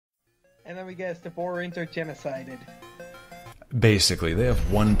And then we guess the Boreans are genocided. Basically, they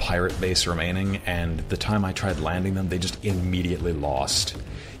have one pirate base remaining, and the time I tried landing them, they just immediately lost.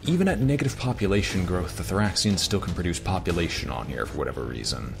 Even at negative population growth, the Thraxians still can produce population on here for whatever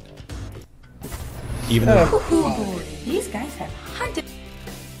reason. Even though... Ooh, these guys have hunted...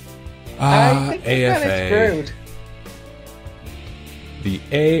 I think they're AFA. kinda screwed. The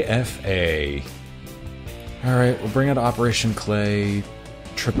AFA. Alright, we'll bring out Operation Clay,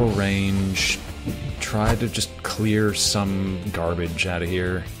 triple range, try to just clear some garbage out of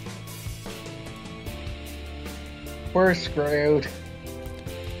here. We're screwed.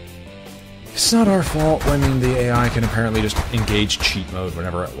 It's not our fault when the AI can apparently just engage cheat mode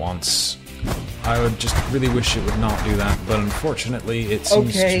whenever it wants. I would just really wish it would not do that, but unfortunately it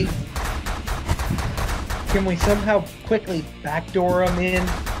seems Okay. to... Can we somehow quickly backdoor them in?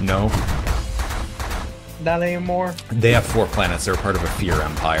 No. Not anymore? They have 4 planets, they're part of a fear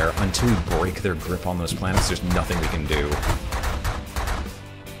empire. Until we break their grip on those planets, there's nothing we can do.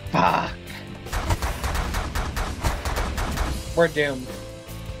 Fuck. We're doomed.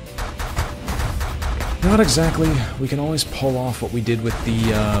 Not exactly. We can always pull off what we did with the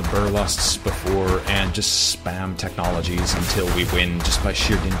Burlusts before and just spam technologies until we win just by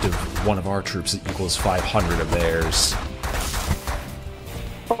sheer dint of one of our troops that equals 500 of theirs.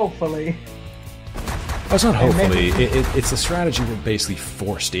 Hopefully. Oh, it's not hopefully. It's a strategy we're basically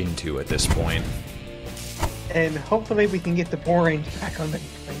forced into at this point. And hopefully we can get the Boreans back on the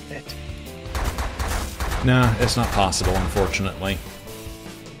planet. Nah, it's not possible, unfortunately.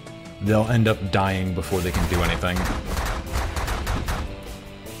 They'll end up dying before they can do anything.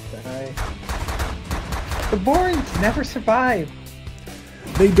 The Boreans never survive.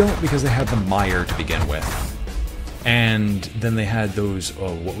 They don't because they had the mire to begin with. And then they had those,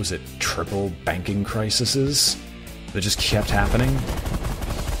 oh, what was it, triple banking crises that just kept happening.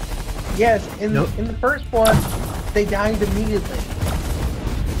 Yes, in Nope. the first one, they died immediately.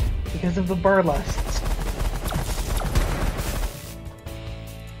 Because of the Burlusts.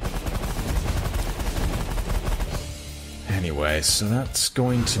 Anyway, so that's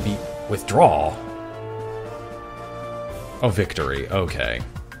going to be withdrawal. Oh, victory. Okay.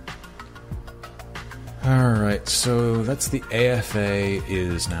 Alright, so that's the AFA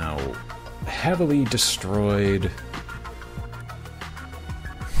is now heavily destroyed.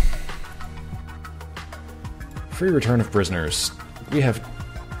 Free return of prisoners. We have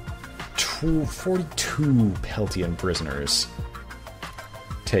 42 Peltian prisoners.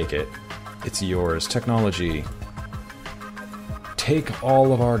 Take it. It's yours. Technology. Take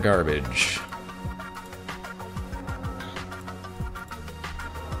all of our garbage.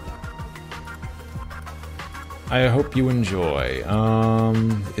 I hope you enjoy.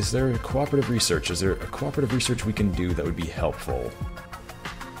 Is there a cooperative research? Is there a cooperative research we can do that would be helpful?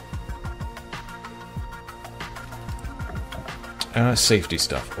 Safety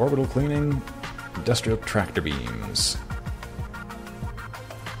stuff. Orbital cleaning. Industrial tractor beams.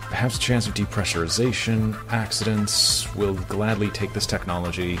 Perhaps a chance of depressurization. Accidents. Will gladly take this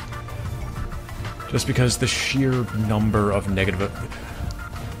technology. Just because the sheer number of negative...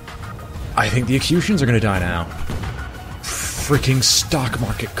 I think the Acutians are going to die now. Freaking stock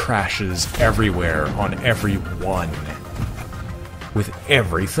market crashes everywhere on everyone. With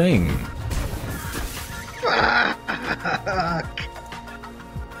everything. Fuck.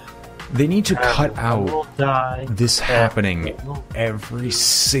 They need to cut will out die. this happening every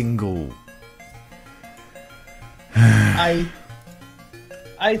single... I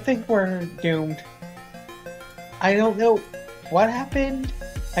think we're doomed. I don't know what happened.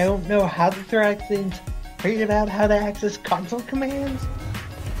 I don't know how the Thraxians figured out how to access console commands.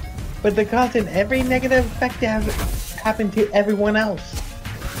 But they're causing every negative effect to happen to everyone else.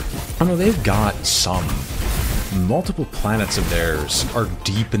 Oh no, they've got some. Multiple planets of theirs are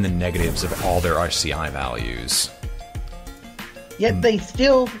deep in the negatives of all their RCI values. Yet they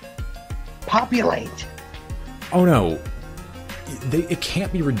still populate. Oh no, it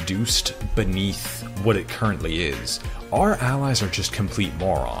can't be reduced beneath what it currently is. Our allies are just complete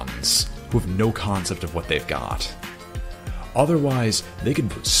morons who have no concept of what they've got. Otherwise, they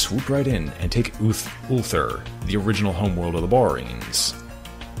could swoop right in and take Ulthur, the original homeworld of the Boreans.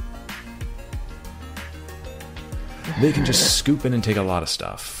 They can just scoop in and take a lot of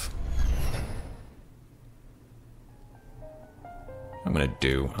stuff.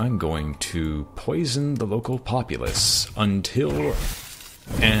 I'm going to poison the local populace until...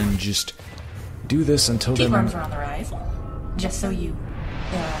 and just do this until they're... T-worms are on the rise. Just so you,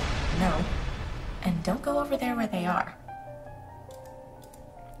 know. And don't go over there where they are.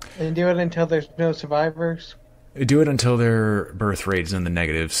 And do it until there's no survivors. Do it until their birth rate is in the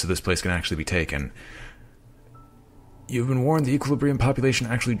negative, so this place can actually be taken. You've been warned the equilibrium population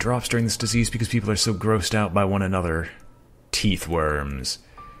actually drops during this disease because people are so grossed out by one another. Teeth worms.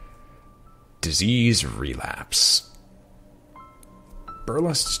 Disease relapse.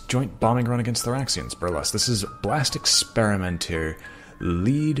 Burlust's joint bombing run against Thoraxians. Burlust. This is Blast Experimenter,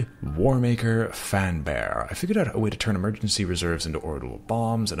 Lead Warmaker, Fanbear. I figured out a way to turn emergency reserves into orbital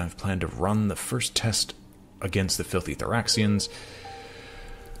bombs, and I've planned to run the first test against the filthy Thoraxians.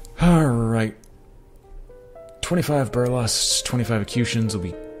 Alright. 25 Burlusts, 25 Acutions will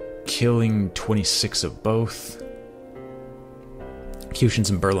be killing 26 of both. Acutions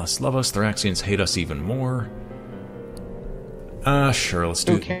and Burlusts love us, Thoraxians hate us even more. Sure, let's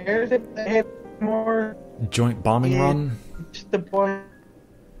do it. Who cares if they hate more? Joint bombing run? It's the point.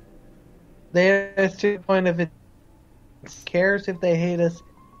 There's to the point of it. Cares if they hate us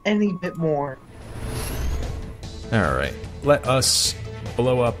any bit more. Alright, let us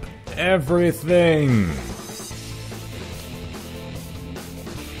blow up everything!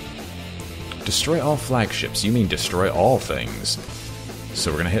 Destroy all flagships. You mean destroy all things.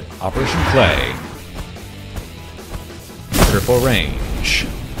 So we're gonna hit Operation Clay. Triple range.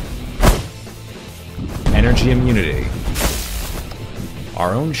 Energy immunity.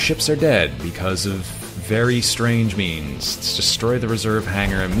 Our own ships are dead because of very strange means. Let's destroy the reserve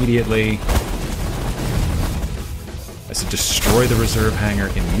hangar immediately. I said destroy the reserve hangar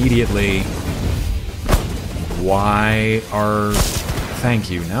immediately. Why are...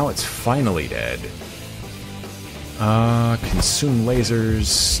 Thank you, now it's finally dead. Consume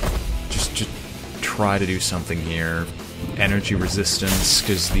lasers. Just try to do something here. Energy resistance,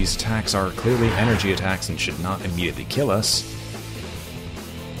 because these attacks are clearly energy attacks and should not immediately kill us.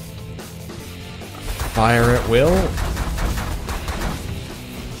 Fire at will.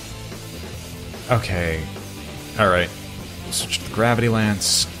 Okay. Alright. Switch to the Gravity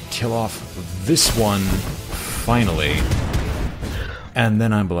Lance. Kill off this one, finally. And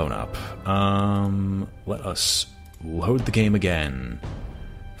then I'm blown up. Let us load the game again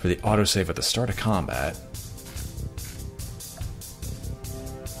for the autosave at the start of combat.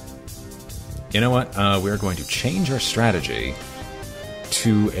 You know what? We're going to change our strategy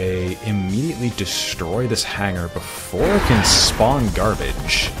to immediately destroy this hangar before it can spawn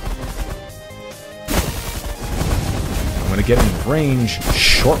garbage. I'm going to get in range,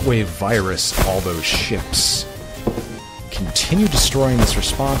 shortwave virus all those ships. Continue destroying this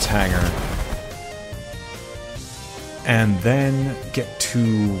response hangar, and then get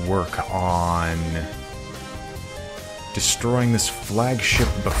to work on destroying this flagship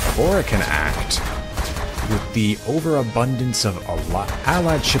before it can act. With the overabundance of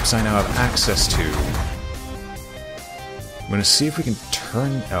allied ships I now have access to, I'm going to see if we can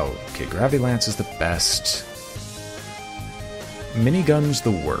turn... Oh, okay, Gravity Lance is the best. Minigun's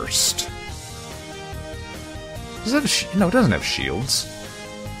the worst. Does it have no, it doesn't have shields.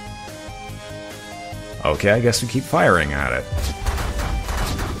 Okay, I guess we keep firing at it.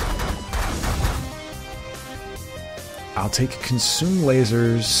 I'll take consume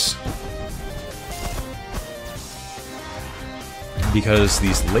lasers. Because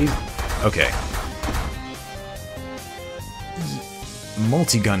these okay.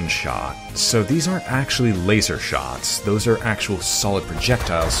 Multi-gun shot. So these aren't actually laser shots. Those are actual solid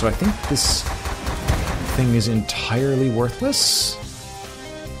projectiles. So I think this thing is entirely worthless?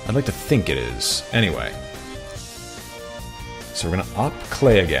 I'd like to think it is. Anyway. So we're gonna up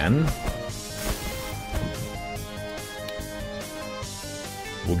Clay again.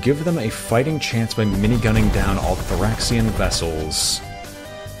 We'll give them a fighting chance by minigunning down all Thoraxian vessels.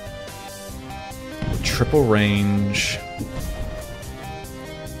 Triple range.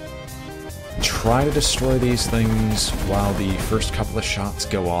 Try to destroy these things while the first couple of shots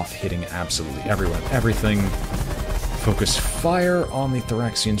go off, hitting absolutely everyone, everything. Focus fire on the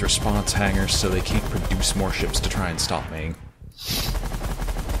Thoraxians' response hangars so they can't produce more ships to try and stop me.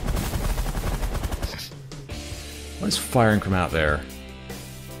 What is firing from out there?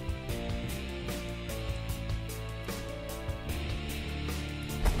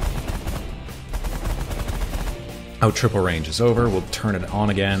 Oh, triple range is over. We'll turn it on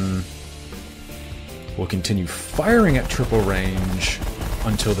again. We'll continue firing at triple range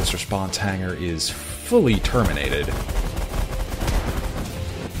until this response hangar is fully terminated.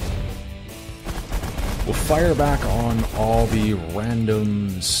 We'll fire back on all the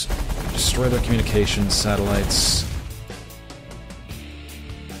randoms, destroy their communications satellites.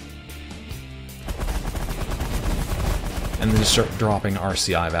 And then just start dropping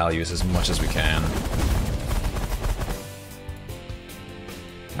RCI values as much as we can.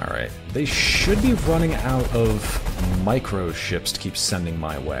 Alright, they should be running out of micro ships to keep sending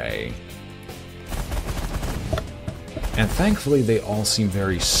my way. And thankfully, they all seem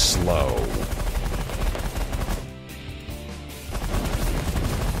very slow.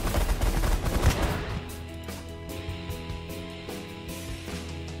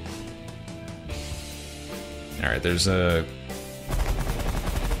 Alright, there's a...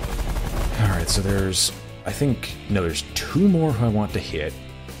 Alright, so there's... I think... No, there's 2 more who I want to hit.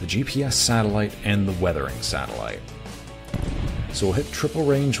 The GPS satellite and the weathering satellite. So we'll hit triple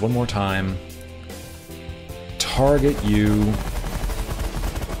range one more time. Target you.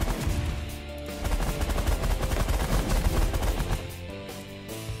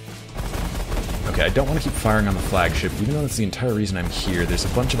 Okay, I don't want to keep firing on the flagship, even though that's the entire reason I'm here. There's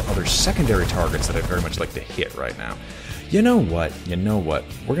a bunch of other secondary targets that I'd very much like to hit right now. You know what? You know what?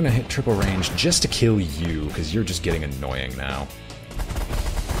 We're gonna hit triple range just to kill you, because you're just getting annoying now.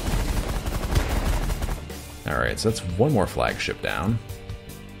 Alright, so that's 1 more flagship down.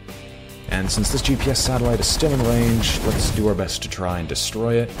 And since this GPS satellite is still in range, let's do our best to try and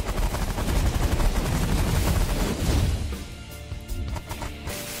destroy it.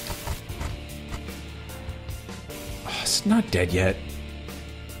 Oh, it's not dead yet.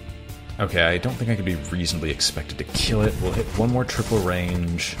 Okay, I don't think I could be reasonably expected to kill it. We'll hit 1 more triple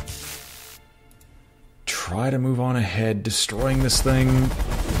range. Try to move on ahead, destroying this thing.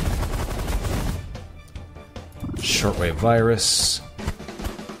 Shortwave virus.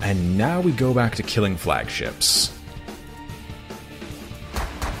 And now we go back to killing flagships.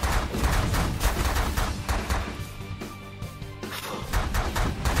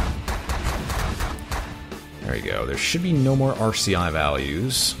 There you go. There should be no more RCI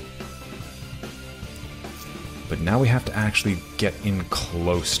values. But now we have to actually get in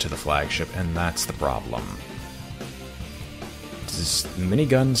close to the flagship, and that's the problem. This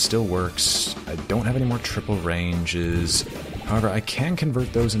minigun still works. I don't have any more triple ranges. However, I can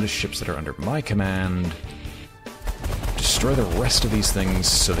convert those into ships that are under my command. Destroy the rest of these things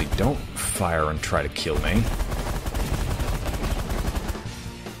so they don't fire and try to kill me.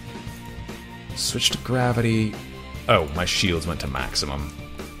 Switch to gravity. Oh, my shields went to maximum.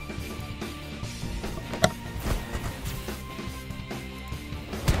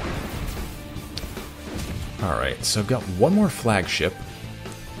 Alright, so I've got 1 more flagship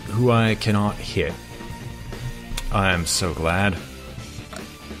who I cannot hit. I'm so glad.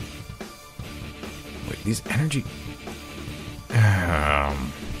 Wait, these energy...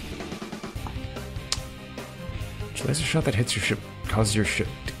 Each laser shot that hits your ship causes your ship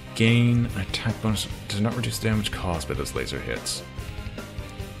to gain an attack bonus. Does not reduce damage caused by those laser hits.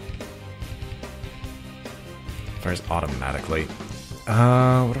 Fires automatically.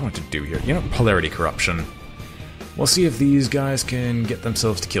 What do I want to do here? You know, polarity corruption. We'll see if these guys can get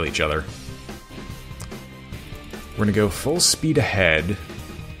themselves to kill each other. We're gonna go full speed ahead.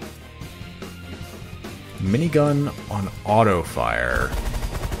 Minigun on auto fire.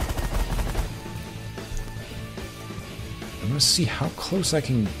 I'm gonna see how close I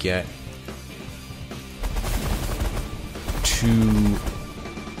can get to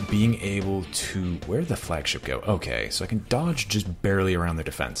being able to... Where'd the flagship go? Okay, so I can dodge just barely around their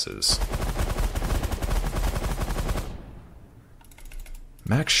defenses.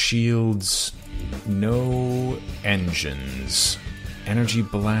 Max shields, no engines. Energy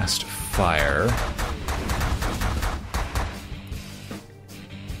blast fire.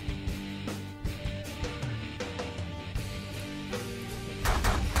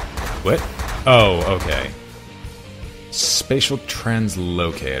 What? Oh, okay. Spatial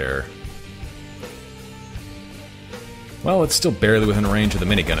translocator. Well, it's still barely within range of the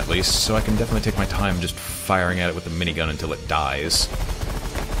minigun at least, so I can definitely take my time just firing at it with the minigun until it dies.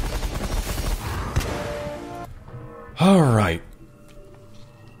 Alright.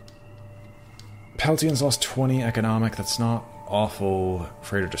 Palatians lost 20 economic, that's not awful.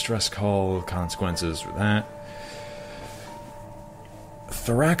 Freighter distress call, consequences for that.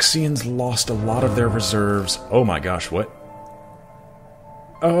 Thoraxians lost a lot of their reserves. Oh my gosh, what?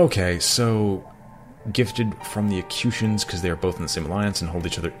 Oh, okay, so... Gifted from the Acutians, because they are both in the same alliance and hold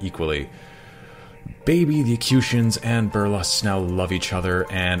each other equally. Baby, the Acutians and Burlusts now love each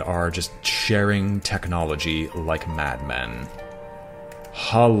other and are just sharing technology like madmen.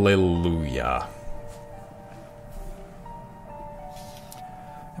 Hallelujah.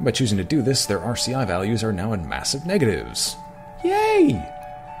 And by choosing to do this, their RCI values are now in massive negatives. Yay!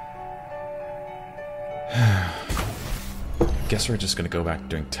 Guess we're just gonna go back to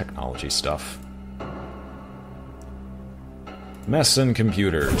doing technology stuff. Mess and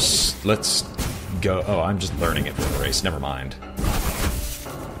computers. Let's go. Oh, I'm just learning it for the race. Never mind.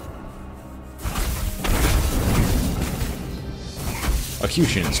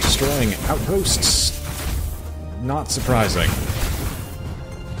 Accustions destroying outposts. Not surprising.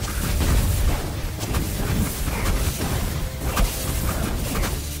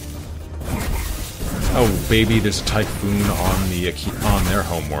 Oh baby, there's a typhoon on their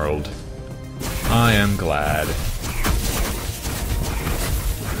homeworld. I am glad.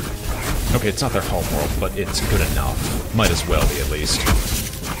 Okay, it's not their homeworld, but it's good enough. Might as well be, at least.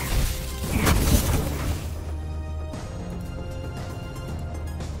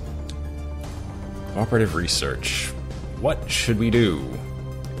 Cooperative research. What should we do?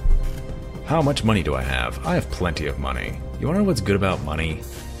 How much money do I have? I have plenty of money. You wanna know what's good about money?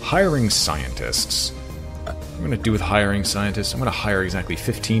 Hiring scientists. What I'm gonna do with hiring scientists? I'm gonna hire exactly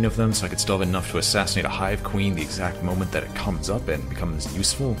 15 of them so I could still have enough to assassinate a hive queen the exact moment that it comes up and becomes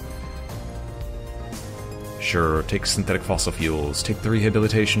useful. Sure, take synthetic fossil fuels, take the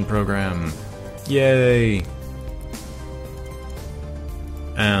rehabilitation program. Yay!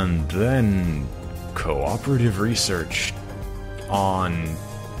 And then cooperative research on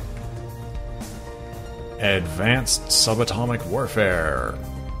advanced subatomic warfare.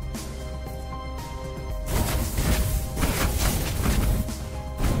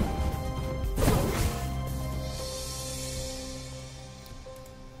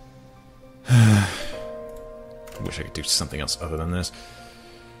 Wish I could do something else other than this.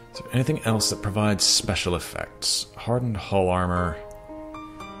 Is there anything else that provides special effects? Hardened hull armor,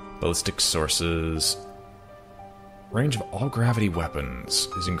 ballistic sources, range of all gravity weapons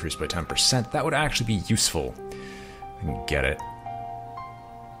is increased by 10%. That would actually be useful. I can get it.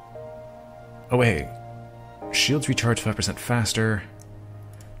 Oh wait, shields recharge 5% faster.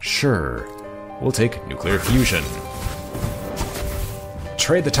 Sure, we'll take nuclear fusion.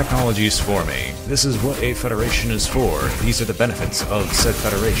 Trade the technologies for me. This is what a federation is for. These are the benefits of said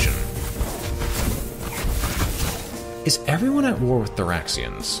federation. Is everyone at war with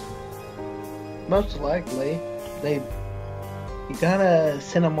Thoraxians? Most likely. You kinda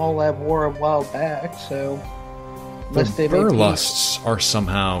sent them all at war a while back, so... The Burlusts are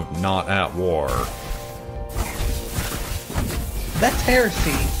somehow not at war. That's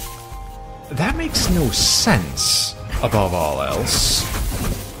heresy. That makes no sense, above all else.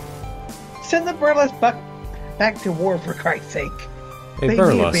 Send the Burlusts back to war, for Christ's sake. Hey, they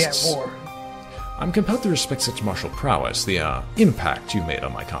Burlusts, need to be at war. I'm compelled to respect such martial prowess. The impact you made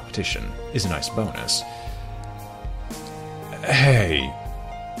on my competition is a nice bonus. Hey,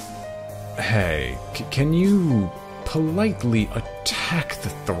 can you politely attack the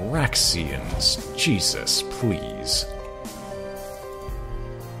Thoraxians? Jesus, please.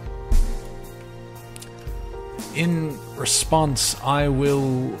 In response, I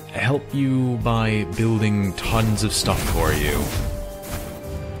will help you by building tons of stuff for you.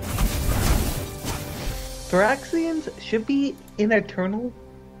 Thoraxians should be eternally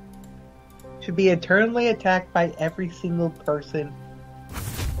attacked by every single person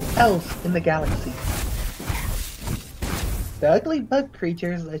else in the galaxy. The ugly bug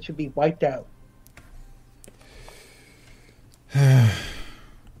creatures that should be wiped out. The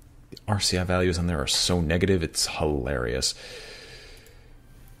RCI values on there are so negative, it's hilarious.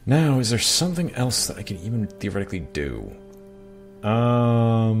 Now, is there something else that I can even theoretically do?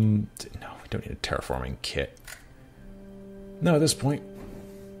 No, we don't need a terraforming kit. No, at this point,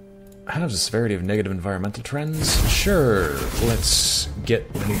 have the severity of negative environmental trends? Sure, let's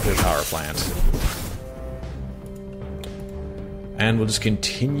get the nuclear power plant. And we'll just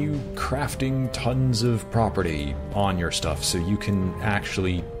continue crafting tons of property on your stuff so you can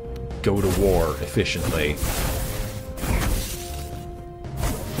actually go to war efficiently.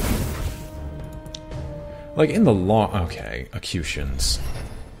 Like, in the long... Okay, Accustions.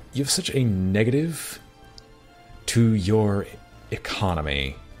 You have such a negative to your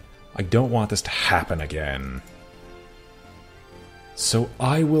economy. I don't want this to happen again. So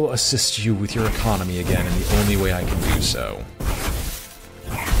I will assist you with your economy again in the only way I can do so.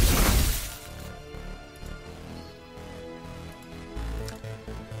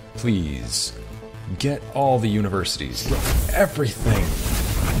 Please, get all the universities, get everything.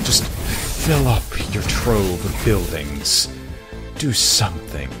 Just fill up your trove of buildings. Do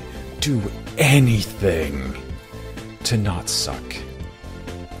something. Do anything to not suck.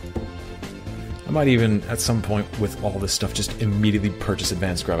 I might even, at some point, with all this stuff, just immediately purchase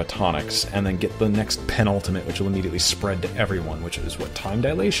advanced gravitonics, and then get the next penultimate, which will immediately spread to everyone, which is, what, time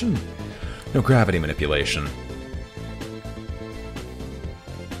dilation? No, gravity manipulation.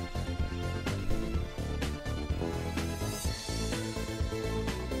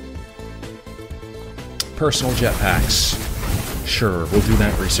 Personal jetpacks. Sure, we'll do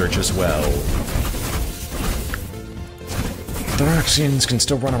that research as well. Thoraxians can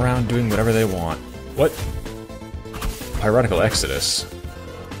still run around doing whatever they want. What? Piratical Exodus?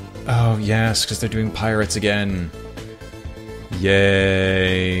 Oh, yes, because they're doing pirates again.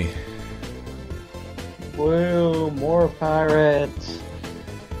 Yay. Woo, more pirates.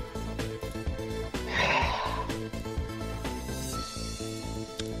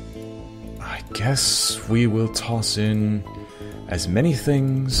 I guess we will toss in as many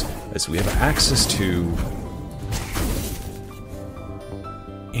things as we have access to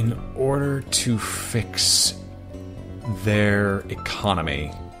in order to fix their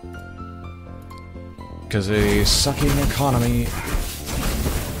economy. Because a sucking economy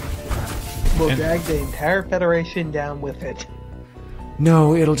will drag the entire Federation down with it.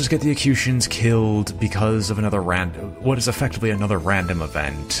 No, it'll just get the Acutians killed because of another what is effectively another random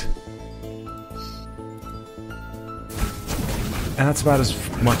event. And that's about as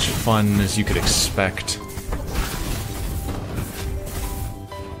much fun as you could expect.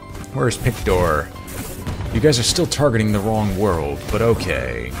 Where's Pictor? You guys are still targeting the wrong world, but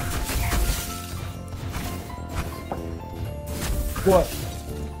okay. What?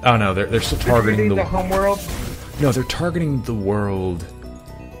 Oh no, they're still targeting the home world? No, they're targeting the world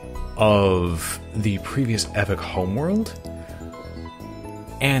of the previous Evoc homeworld.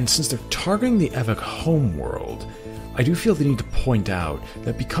 And since they're targeting the Evoc homeworld, I do feel the need to point out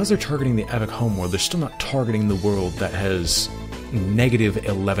that because they're targeting the Evoc homeworld, they're still not targeting the world that has negative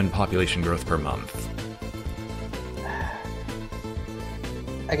 11 population growth per month.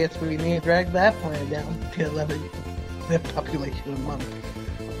 I guess we need to drag that planet down to 11 the population a month.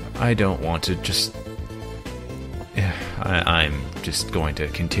 I don't want to just... I'm just going to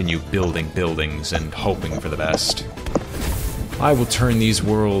continue building buildings and hoping for the best. I will turn these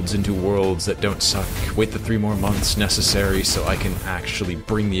worlds into worlds that don't suck. Wait the 3 more months necessary so I can actually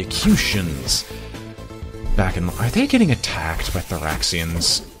bring the Acutians back in... Are they getting attacked by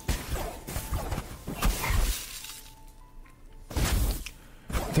Thoraxians?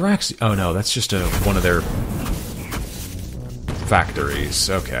 Oh no, that's just one of their factories.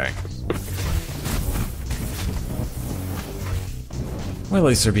 Okay. Well, at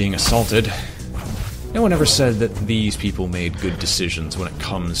least they're being assaulted. No one ever said that these people made good decisions when it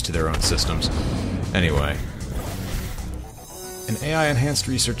comes to their own systems. Anyway. An AI-enhanced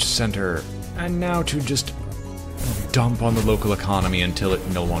research center, and now to just dump on the local economy until it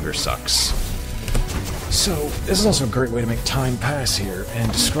no longer sucks. So, this is also a great way to make time pass here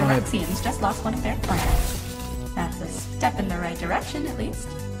and describe... The Thoraxians just lost one of their planets. That's a step in the right direction, at least.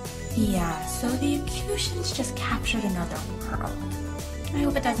 Yeah, so the Acutians just captured another world. I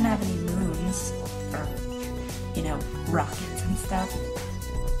hope it doesn't have any moons. Or, you know, rockets and stuff.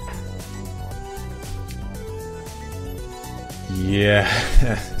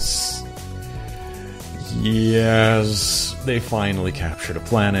 Yes. Yes. They finally captured a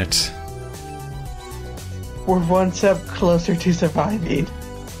planet. We're one step closer to surviving.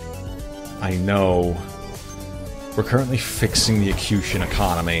 I know. We're currently fixing the Acutian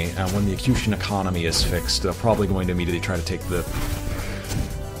economy, and when the Acutian economy is fixed, they're probably going to immediately try to take the...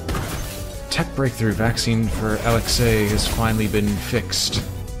 Tech breakthrough vaccine for LXA has finally been fixed.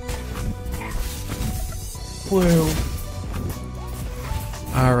 Woo.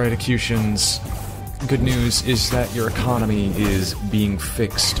 Alright, Acutians. Good news is that your economy is being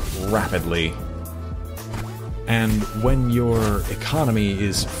fixed rapidly. And when your economy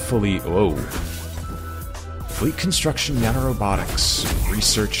is fully... Whoa. Fleet construction nanorobotics,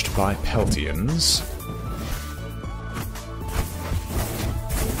 researched by Peltians.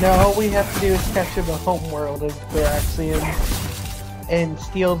 Now all we have to do is capture the home world of Thoraxians and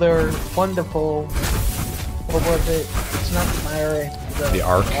steal their wonderful... What was it? It's not the Myra, the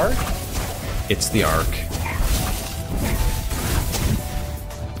Ark? Ark? It's the Ark.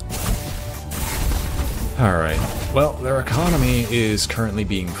 Alright. Well, their economy is currently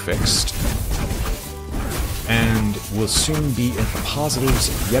being fixed. And will soon be in the positives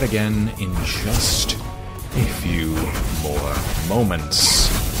yet again in just a few more moments.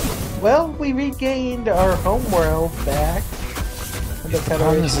 Well, we regained our homeworld back. The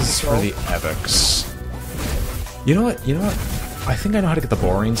problem is for the Evocs. You know what? I think I know how to get the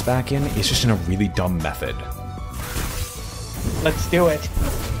Boreans back in. It's just in a really dumb method. Let's do it.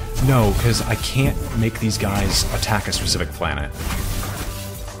 No, because I can't make these guys attack a specific planet.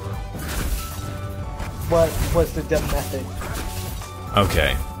 What was the dumb method?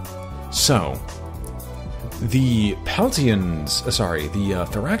 Okay. So, the Peltians, the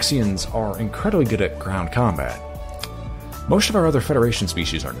Thoraxians are incredibly good at ground combat. Most of our other Federation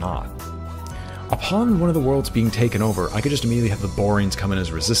species are not. Upon one of the worlds being taken over, I could just immediately have the Boreans come in as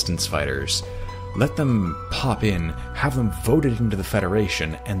resistance fighters, let them pop in, have them voted into the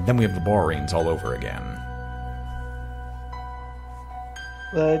Federation, and then we have the Boreans all over again.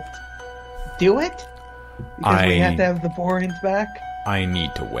 But do it? Because we have to have the Boreans back? I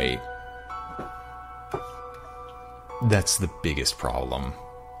need to wait. That's the biggest problem,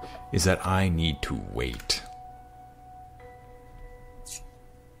 is that I need to wait.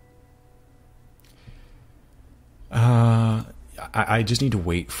 I just need to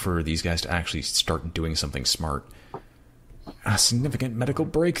wait for these guys to actually start doing something smart. A significant medical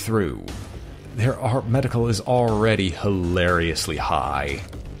breakthrough. Their medical is already hilariously high.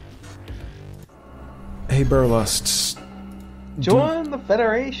 Hey, Burlusts. Join the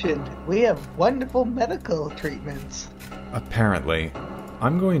Federation. We have wonderful medical treatments. Apparently.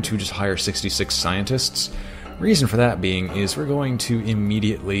 I'm going to just hire 66 scientists. Reason for that being is we're going to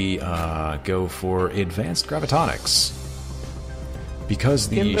immediately go for advanced gravitonics. Because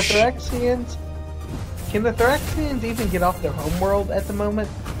the... Can the Thraxians even get off their homeworld at the moment?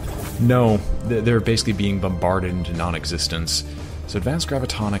 No, they're basically being bombarded into non-existence. So advanced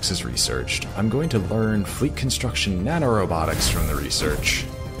gravitonics is researched. I'm going to learn fleet construction nanorobotics from the research.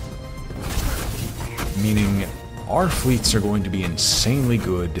 Meaning, our fleets are going to be insanely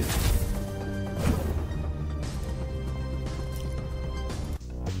good.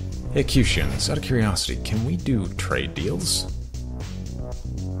 Hey, Cutians, out of curiosity, can we do trade deals?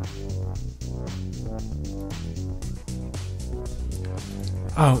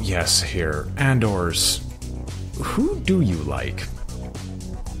 Oh, yes, here. Andors. Who do you like?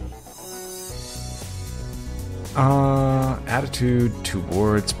 Attitude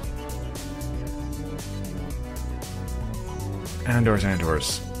towards...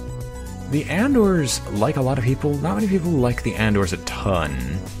 Andors. The Andors like a lot of people. Not many people like the Andors a ton.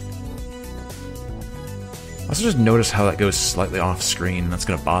 Also just notice how that goes slightly off screen. That's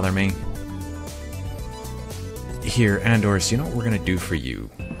gonna bother me. Here, Andors, you know what we're gonna do for you?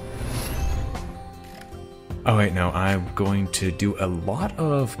 Oh wait, no, I'm going to do a lot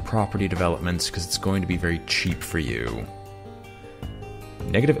of property developments because it's going to be very cheap for you.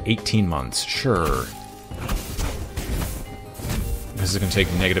 Negative 18 months, sure. This is going to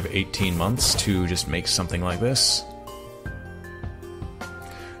take negative 18 months to just make something like this.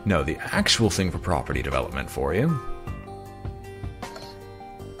 No, the actual thing for property development for you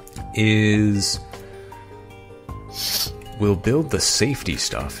is... We'll build the safety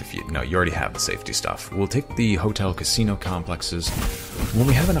stuff if you... No, you already have the safety stuff. We'll take the hotel casino complexes. When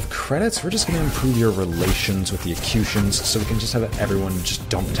we have enough credits, we're just going to improve your relations with the Acutians so we can just have everyone just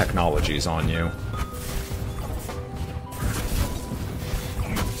dump technologies on you.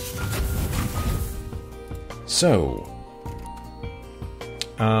 So...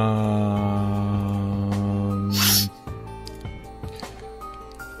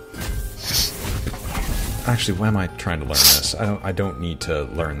 Actually, why am I trying to learn this? I don't need to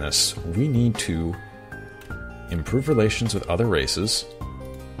learn this. We need to improve relations with other races.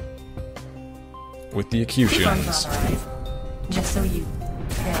 With the Acutians. Just so you know.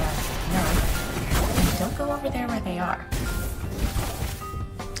 And don't go over there where they are.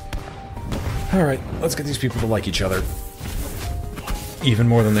 Alright, let's get these people to like each other. Even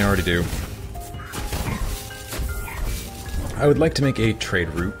more than they already do. I would like to make a trade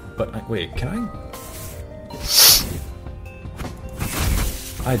route, but... wait, can I...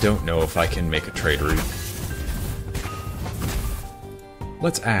 I don't know if I can make a trade route.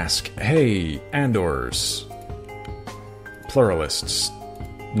 Let's ask. Hey, Andors. Pluralists.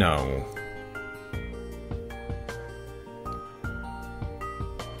 No.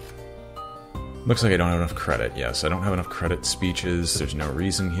 Looks like I don't have enough credit. Yes, I don't have enough credit speeches. There's no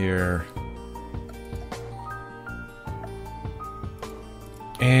reason here.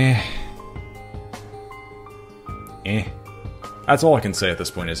 That's all I can say at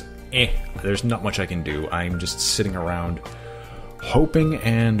this point is, There's not much I can do. I'm just sitting around, hoping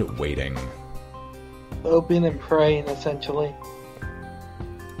and waiting. Hoping and praying, essentially.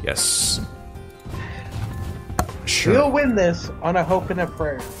 Yes. Sure. We'll win this on a hope and a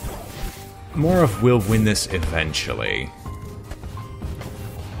prayer. More of we'll win this eventually.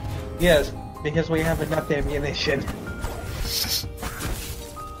 Yes, because we have enough ammunition.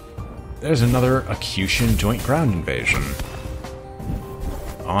 There's another Acutian joint ground invasion.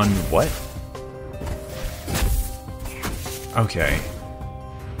 On what? Okay.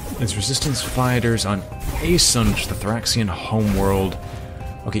 It's resistance fighters on Asunj, the Thraxian homeworld.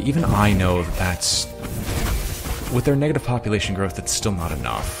 Okay, even I know that that's... With their negative population growth, that's still not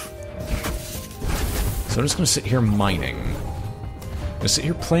enough. So I'm just gonna sit here mining. I'm gonna sit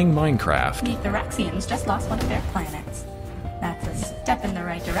here playing Minecraft. The Thraxians just lost one of their planets. That's a step in the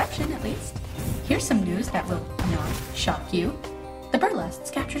right direction, at least. Here's some news that will not shock you. The Burlests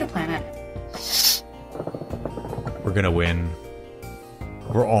captured a planet. We're gonna win.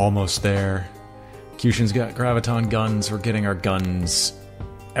 We're almost there. Kyushin's got graviton guns. We're getting our guns.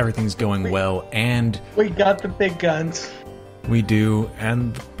 Everything's going well, and We got the big guns. we do.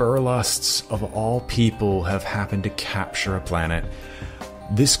 And the Burlests, of all people, have happened to capture a planet.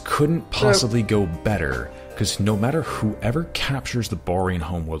 This couldn't possibly go better, because no matter whoever captures the Borean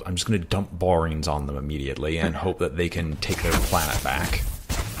homeworld, I'm just going to dump Boreans on them immediately and hope that they can take their planet back.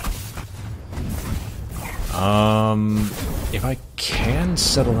 If I can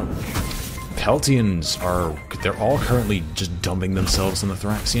settle them... Peltians are... They're all currently just dumping themselves in the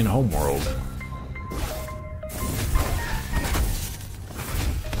Thraxian homeworld.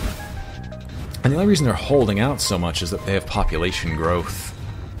 And the only reason they're holding out so much is that they have population growth.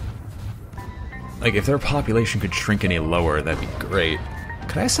 Like, if their population could shrink any lower, that'd be great.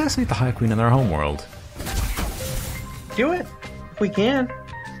 Could I assassinate the High Queen in their homeworld? Do it. If we can.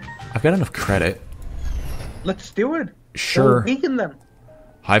 I've got enough credit. Let's do it. Sure. We'll weaken them.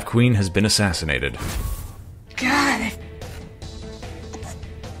 Hive Queen has been assassinated. God,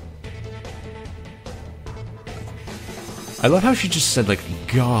 I love how she just said, like,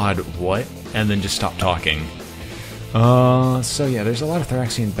 God, what? And then just stopped talking. So yeah, there's a lot of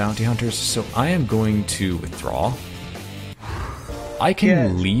Thraxian bounty hunters, so I am going to withdraw. I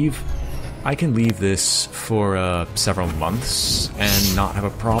can leave this for several months and not have a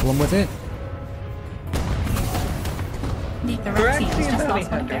problem with it. the Thraxians just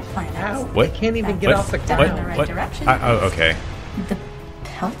lost one of their planets. Ow, What? I can't even get What? off the Down What? in the right What? direction. Oh, okay. The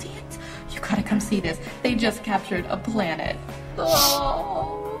Peltians? You gotta come see this. They just captured a planet.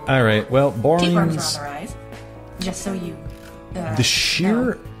 Oh. Alright, well, Keep arms Boreans... on the rise. Just so you... The sheer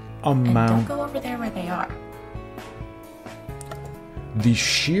know. And don't amount... go over there where they are. The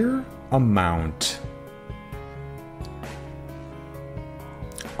sheer amount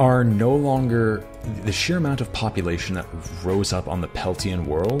are no longer... The sheer amount of population that rose up on the Peltian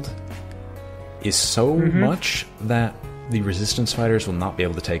world is so much that the resistance fighters will not be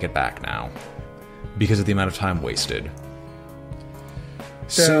able to take it back now because of the amount of time wasted.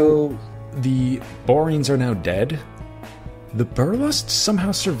 So the Boreans are now dead. The Burlests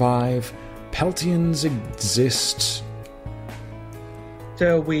somehow survive. Peltians exist.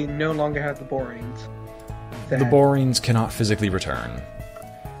 So we no longer have the Boreans. The Boreans cannot physically return.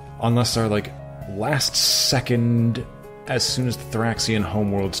 Unless they're like, last second, as soon as the Thraxian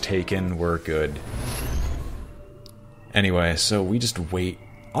homeworld's taken, we're good. Anyway, so we just wait.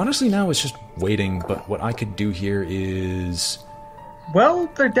 Honestly, now it's just waiting, but what I could do here is... Well,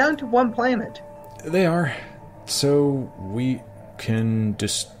 they're down to one planet. They are. So we can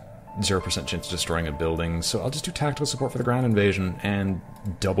just... 0% chance of destroying a building, so I'll just do tactical support for the ground invasion and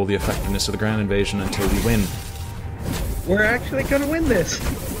double the effectiveness of the ground invasion until we win. We're actually going to win this.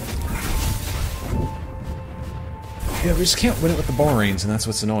 Yeah, we just can't win it with the Boreans, and that's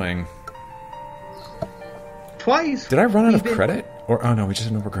what's annoying. Twice. Did I run out of credit? Or, oh no, we just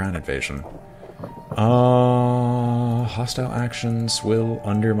had no more ground invasion. Hostile actions will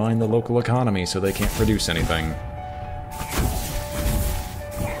undermine the local economy, so they can't produce anything.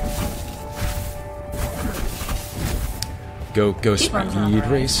 Go Speed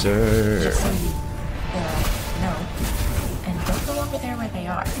Racer! Just so you know. And don't go over there where they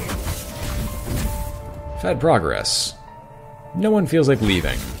are. Fed progress. No one feels like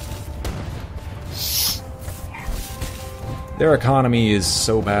leaving. Their economy is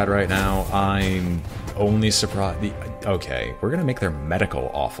so bad right now, I'm only surprised... Okay, we're gonna make their medical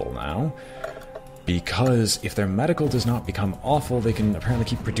awful now. Because if their medical does not become awful, they can apparently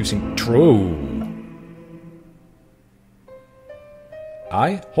keep producing... True!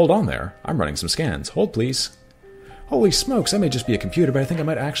 Hold on there. I'm running some scans. Hold, please. Holy smokes, I may just be a computer, but I think I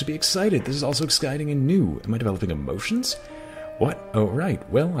might actually be excited. This is also exciting and new. Am I developing emotions? What? Oh, right.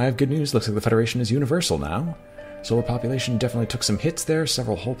 Well, I have good news. Looks like the Federation is universal now. Solar population definitely took some hits there.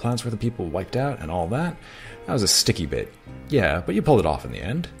 Several whole planets worth of people wiped out and all that. That was a sticky bit. Yeah, but you pulled it off in the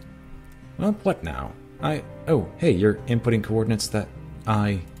end. Well, what now? Oh, hey, you're inputting coordinates that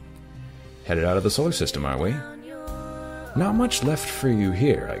I... Headed out of the solar system, are we? Not much left for you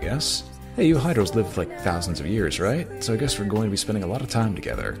here, I guess. Hey, you Hydros lived like thousands of years, right? So I guess we're going to be spending a lot of time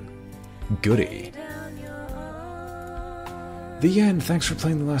together. Goody. The end. Thanks for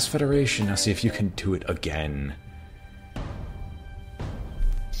playing The Last Federation. Now see if you can do it again.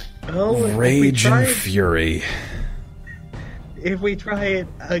 Oh, Rage and fury. If we try it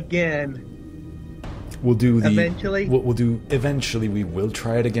again, We'll do the... Eventually? We'll do... Eventually we will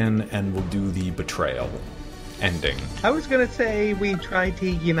try it again, and we'll do the betrayal ending. I was gonna say we try to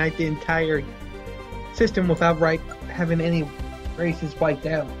unite the entire system without having any races wiped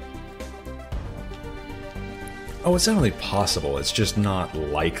out. Oh, it's not only possible, it's just not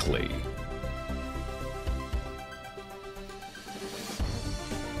likely.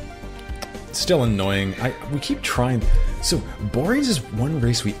 It's still annoying. We keep trying. So, Boreans is one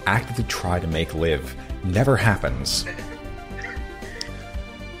race we actively try to make live. Never happens.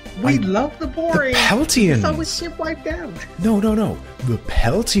 We love the Boreans. The Peltians. It's always get wiped out. No. The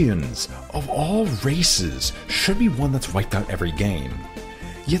Peltians, of all races, should be one that's wiped out every game.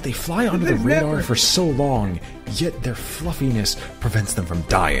 Yet they fly under the radar for so long, yet their fluffiness prevents them from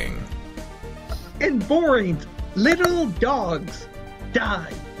dying. And Boreans, little dogs,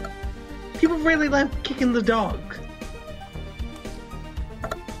 die. People really like kicking the dog.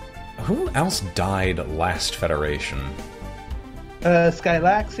 Who else died last Federation?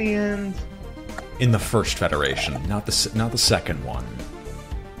 Skylaxians. In the first Federation, not the second one.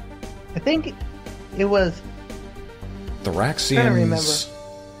 I think it was Thraxians. I don't remember.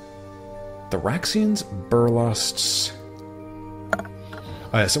 Thraxians, Burlusts.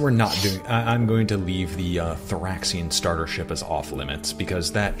 So we're not doing. I'm going to leave the Thraxian starter ship as off limits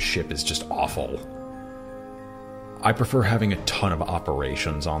because that ship is just awful. I prefer having a ton of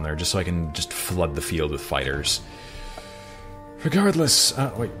operations on there just so I can just flood the field with fighters. Regardless,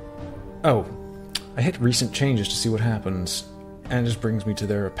 wait. Oh, I hit recent changes to see what happens, and it just brings me to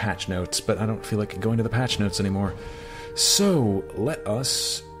their patch notes, but I don't feel like going to the patch notes anymore. So, let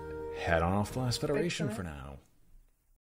us head on off the last Federation for now.